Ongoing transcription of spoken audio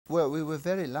Well, we were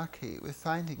very lucky with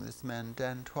finding this man,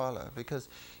 Dan Twala, because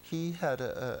he had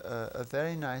a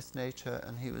very nice nature,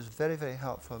 and he was very, very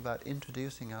helpful about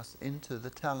introducing us into the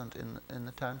talent in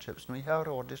the townships. And we held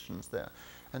auditions there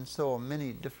and saw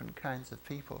many different kinds of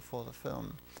people for the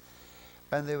film.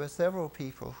 And there were several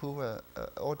people who were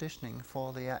auditioning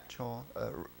for the actual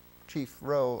chief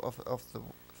role of the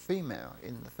female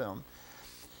in the film.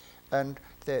 And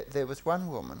there was one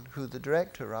woman who the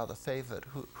director rather favoured,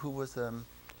 who was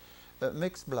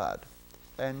mixed blood,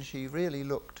 and she really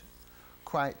looked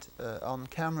quite, on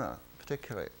camera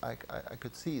particularly, I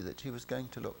could see that she was going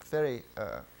to look very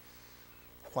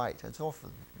white. It's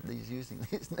awful using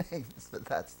these names, but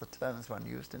that's the terms one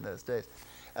used in those days.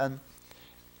 And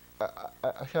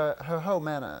her whole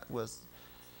manner was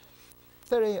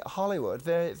very Hollywood,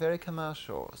 very, very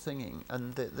commercial singing,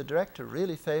 and the director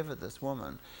really favoured this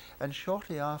woman. And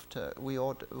shortly after we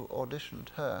auditioned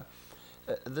her,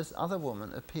 this other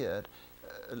woman appeared,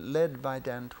 led by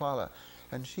Dan Twala,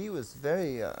 and she was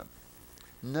very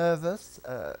nervous,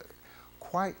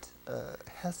 quite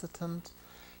hesitant.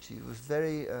 She was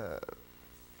very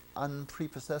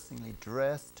unprepossessingly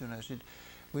dressed. You know,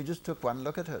 we just took one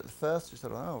look at her at first. We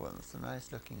thought, oh, well, it's a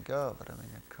nice-looking girl, but I mean,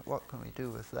 what can we do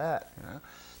with that? You know.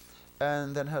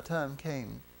 And then her time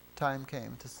came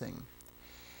to sing.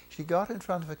 She got in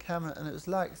front of a camera, and it was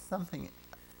like something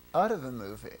out of a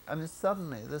movie. I mean,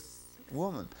 suddenly this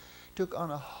woman took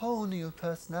on a whole new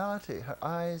personality. Her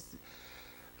eyes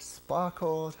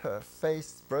sparkled, her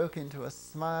face broke into a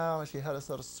smile, she had a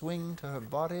sort of swing to her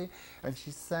body, and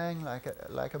she sang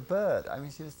like a bird. I mean,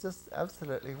 she was just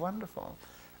absolutely wonderful.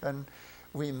 And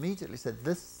we immediately said,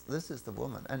 this is the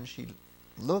woman. And she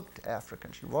looked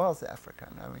African. She was African.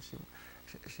 I mean,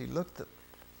 she looked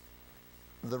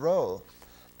the role.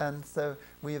 And so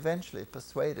we eventually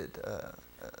persuaded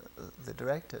the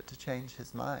director to change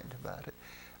his mind about it.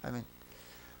 I mean,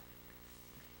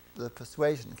 the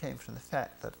persuasion came from the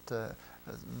fact that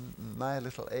my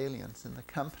little aliens in the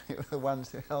company were the ones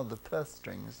who held the purse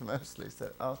strings mostly, so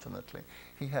ultimately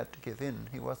he had to give in.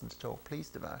 He wasn't at all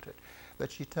pleased about it.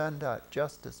 But she turned out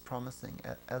just as promising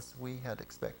as we had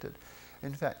expected.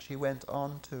 In fact, she went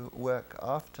on to work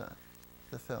after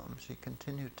the film. She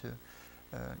continued to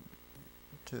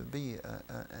be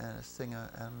a singer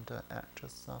and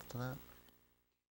actress after that.